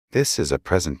This is a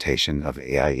presentation of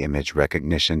AI image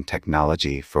recognition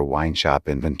technology for wine shop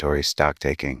inventory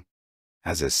stocktaking.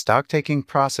 As a stocktaking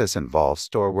process involves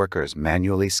store workers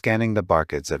manually scanning the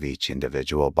barcodes of each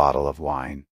individual bottle of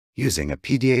wine using a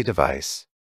P.D.A device.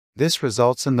 This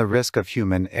results in the risk of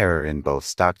human error in both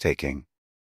stocktaking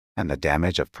and the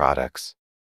damage of products.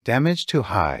 Damage to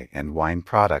high-end wine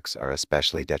products are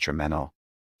especially detrimental.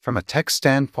 From a tech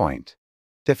standpoint,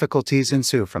 difficulties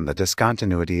ensue from the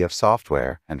discontinuity of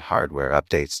software and hardware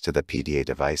updates to the P.D.A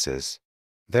devices.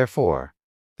 Therefore,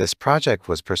 this project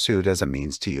was pursued as a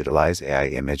means to utilize AI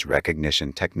image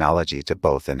recognition technology to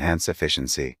both enhance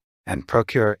efficiency and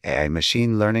procure AI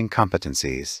machine learning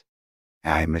competencies.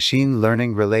 AI machine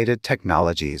learning related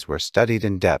technologies were studied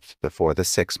in depth before the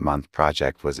 6-month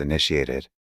project was initiated,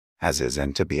 as is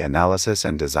and to be analysis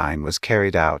and design was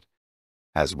carried out,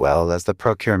 as well as the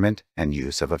procurement and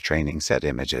use of training set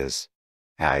images.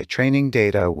 AI training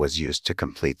data was used to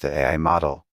complete the AI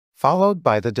model, followed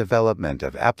by the development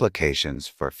of applications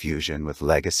for fusion with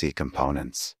legacy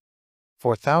components.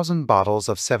 4,000 bottles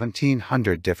of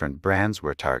 1,700 different brands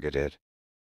were targeted,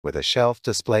 with a shelf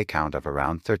display count of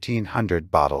around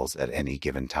 1,300 bottles at any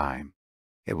given time.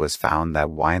 It was found that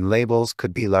wine labels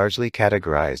could be largely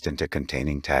categorized into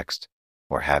containing text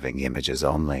or having images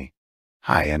only.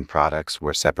 High-end products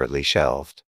were separately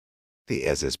shelved. The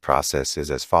as-is process is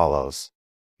as follows.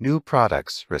 New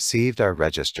products received are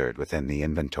registered within the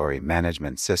inventory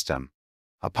management system.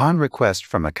 Upon request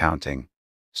from accounting,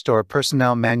 store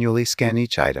personnel manually scan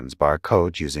each item's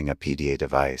barcode using a P.D.A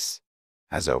device,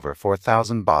 as over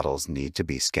 4,000 bottles need to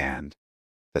be scanned.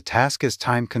 The task is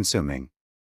time-consuming,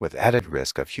 with added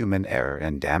risk of human error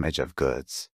and damage of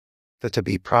goods. The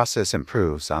to-be process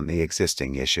improves on the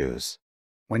existing issues.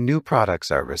 When new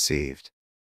products are received,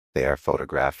 they are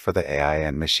photographed for the AI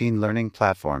and machine learning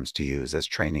platforms to use as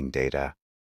training data.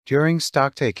 During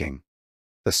stocktaking,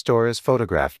 the store is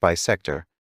photographed by sector,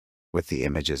 with the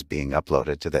images being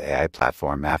uploaded to the AI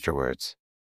platform afterwards.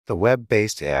 The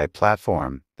web-based AI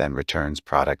platform then returns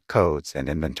product codes and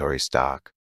inventory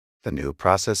stock. The new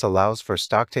process allows for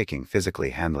stocktaking physically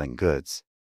handling goods,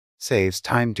 saves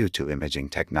time due to imaging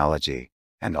technology,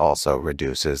 and also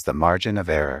reduces the margin of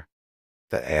error.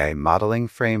 The AI modeling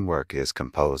framework is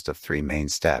composed of 3 main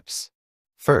steps.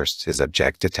 First is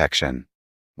object detection.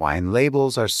 Wine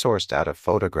labels are sourced out of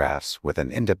photographs with an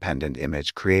independent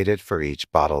image created for each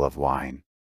bottle of wine.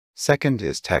 Second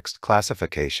is text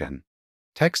classification.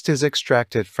 Text is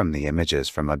extracted from the images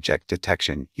from object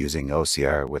detection using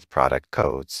OCR with product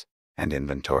codes, and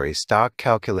inventory stock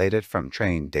calculated from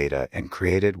trained data and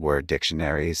created word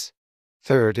dictionaries.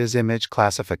 Third is image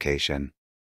classification.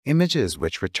 Images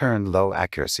which return low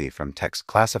accuracy from text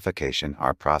classification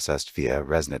are processed via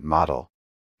ResNet model.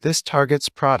 This targets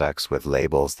products with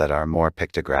labels that are more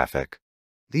pictographic.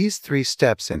 These 3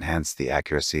 steps enhance the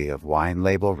accuracy of wine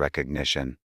label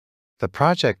recognition. The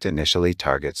project initially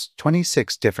targets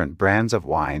 26 different brands of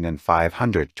wine and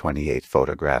 528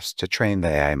 photographs to train the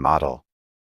AI model.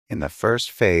 In the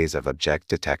first phase of object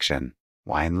detection,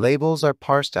 wine labels are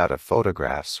parsed out of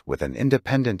photographs with an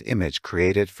independent image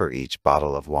created for each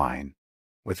bottle of wine.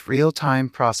 With real-time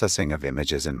processing of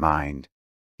images in mind,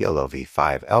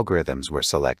 YOLOv5 algorithms were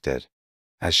selected.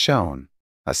 As shown,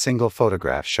 a single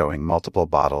photograph showing multiple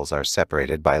bottles are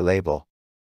separated by label.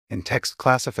 In text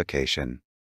classification,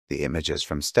 the images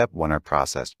from step 1 are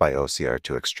processed by OCR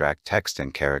to extract text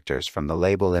and characters from the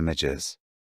label images.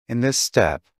 In this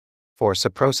step, 4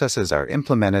 subprocesses are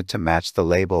implemented to match the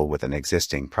label with an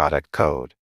existing product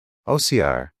code.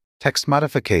 OCR, text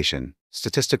modification,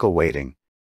 statistical weighting,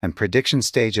 and prediction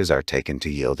stages are taken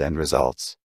to yield end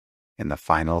results. In the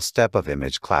final step of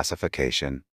image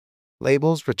classification,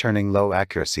 labels returning low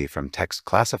accuracy from text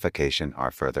classification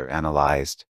are further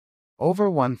analyzed.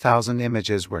 Over 1,000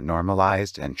 images were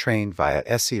normalized and trained via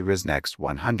SC-ResNext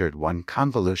 101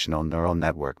 convolutional neural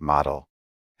network model.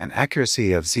 An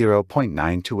accuracy of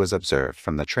 0.92 was observed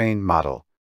from the trained model,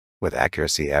 with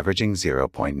accuracy averaging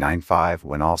 0.95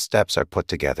 when all steps are put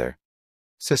together.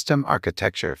 System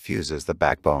architecture fuses the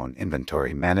backbone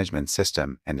inventory management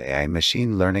system and AI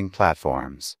machine learning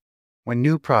platforms. When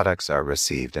new products are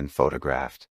received and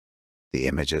photographed, the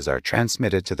images are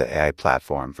transmitted to the AI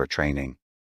platform for training.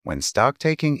 When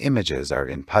stocktaking images are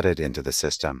inputted into the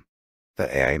system,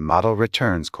 the AI model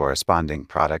returns corresponding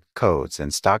product codes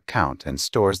and stock count and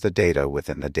stores the data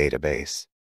within the database.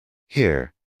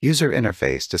 Here, user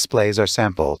interface displays are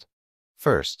sampled.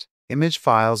 First, image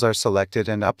files are selected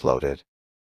and uploaded,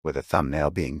 with a thumbnail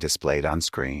being displayed on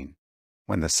screen.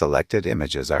 When the selected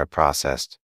images are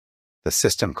processed, the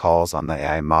system calls on the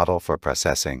AI model for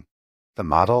processing. The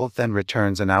model then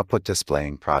returns an output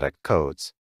displaying product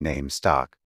codes, name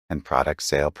stock, and product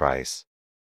sale price.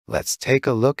 Let's take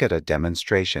a look at a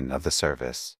demonstration of the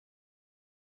service.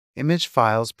 Image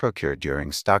files procured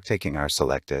during stocktaking are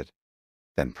selected,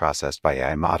 then processed by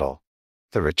AI model.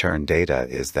 The return data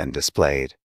is then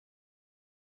displayed.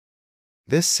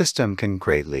 This system can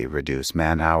greatly reduce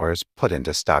man-hours put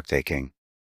into stocktaking.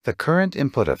 The current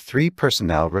input of 3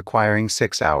 personnel requiring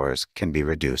 6 hours can be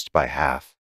reduced by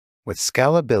half, with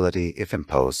scalability if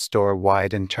imposed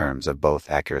store-wide in terms of both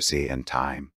accuracy and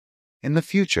time. In the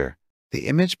future, the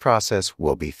image process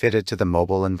will be fitted to the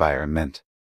mobile environment.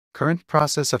 Current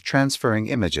process of transferring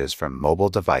images from mobile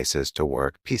devices to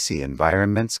work PC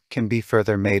environments can be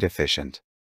further made efficient,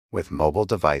 with mobile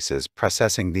devices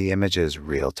processing the images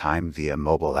real-time via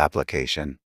mobile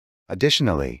application.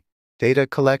 Additionally, data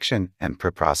collection and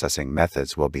preprocessing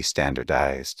methods will be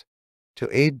standardized to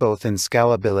aid both in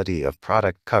scalability of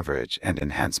product coverage and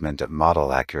enhancement of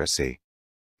model accuracy.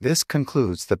 This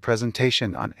concludes the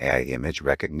presentation on AI image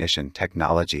recognition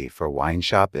technology for wine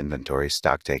shop inventory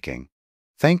stocktaking.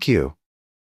 Thank you.